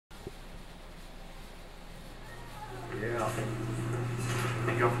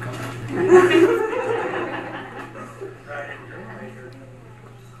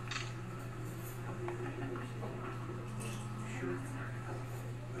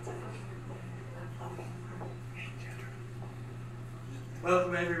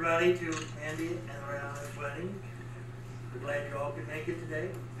Welcome everybody to Andie and Reonna's wedding. We're glad you all could make it today.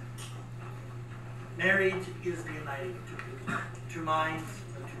 Marriage is the uniting of two people, two minds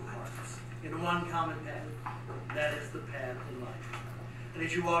and two hearts, in one common path. That is the path in life. And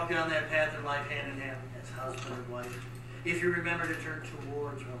as you walk down that path in life hand in hand as husband and wife, if you remember to turn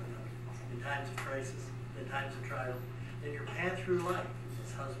towards one another in times of crisis, in times of trial, then your path through life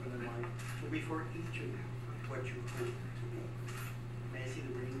as husband and wife will be for each of you what you hope to be. May I see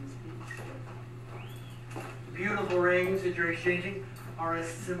the rings, please? The beautiful rings that you're exchanging are a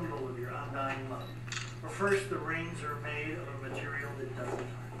symbol of your undying love. For first, the rings are made of a material that doesn't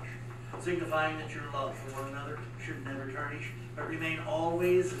tarnish, signifying that your love for one another should never tarnish, but remain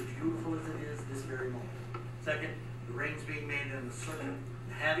always as beautiful as it is this very moment. Second, the rings being made in a circle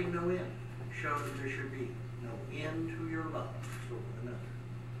and having no end show that there should be no end to your love for one another.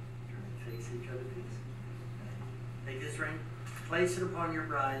 Turn and face each other, please. Take this ring, place it upon your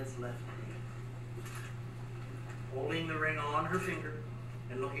bride's left hand. Holding the ring on her finger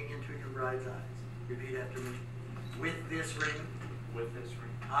and looking into your bride's eyes. Repeat after me. With this ring,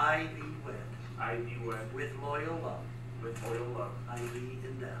 I thee wed. With loyal love. I thee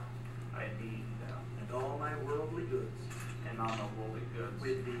endow. And all my worldly goods.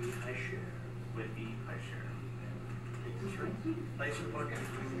 With thee I share. Take this ring, place it upon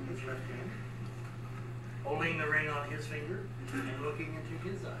his left hand. Holding the ring on his finger and looking into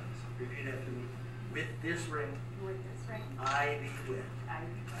his eyes. Repeat after me. With this ring, I thee wed.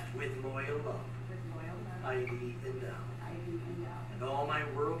 With loyal love. I thee endow. And all my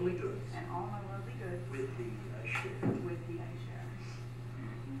worldly goods. With thee I share.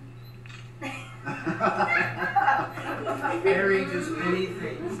 Marriage is many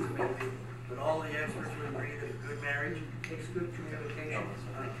things to many people, but all the experts would agree that a good marriage takes good communication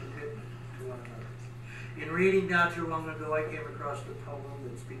and a commitment to one another. In reading not too long ago, I came across a poem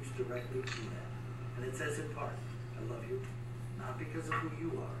that speaks directly to that. And it says in part, I love you, not because of who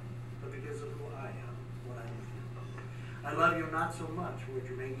you are, but because of who I am, what I am with you. I love you not so much for what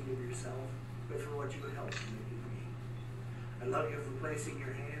you're making of yourself, but for what you help in making me. I love you for placing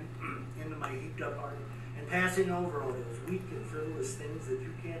your hand into my heaped up heart and passing over all those weak and frivolous things that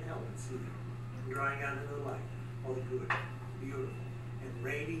you can't help but see, and drawing out into the light all the good, beautiful, and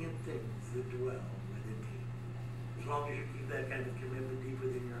radiant things that dwell within me. As long as you keep that kind of commitment deep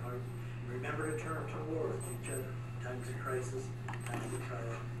within your heart, and remember to turn towards each other in times of crisis, times of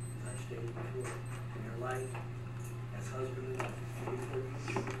trial, as I've stated before, in your life, as husband and wife, for each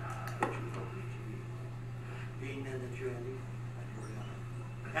of you, what you hope each of you. Being then that you, Andie,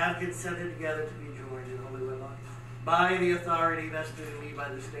 have consented together to be joined in holy wedlock by the authority vested in me by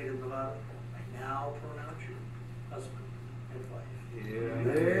the state of Nevada, I now pronounce you husband and wife.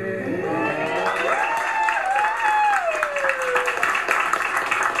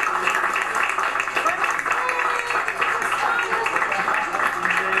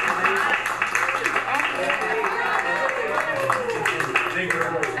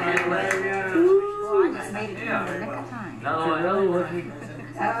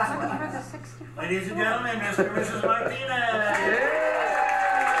 Ladies and gentlemen, Mr. and Mrs. Martinez.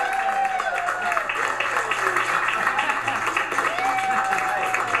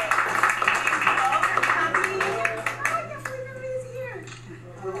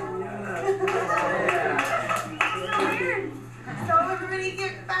 So everybody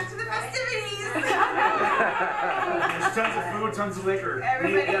get back to the festivities. There's tons of food, tons of liquor.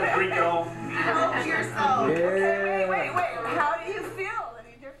 Everybody. You gotta drink it all.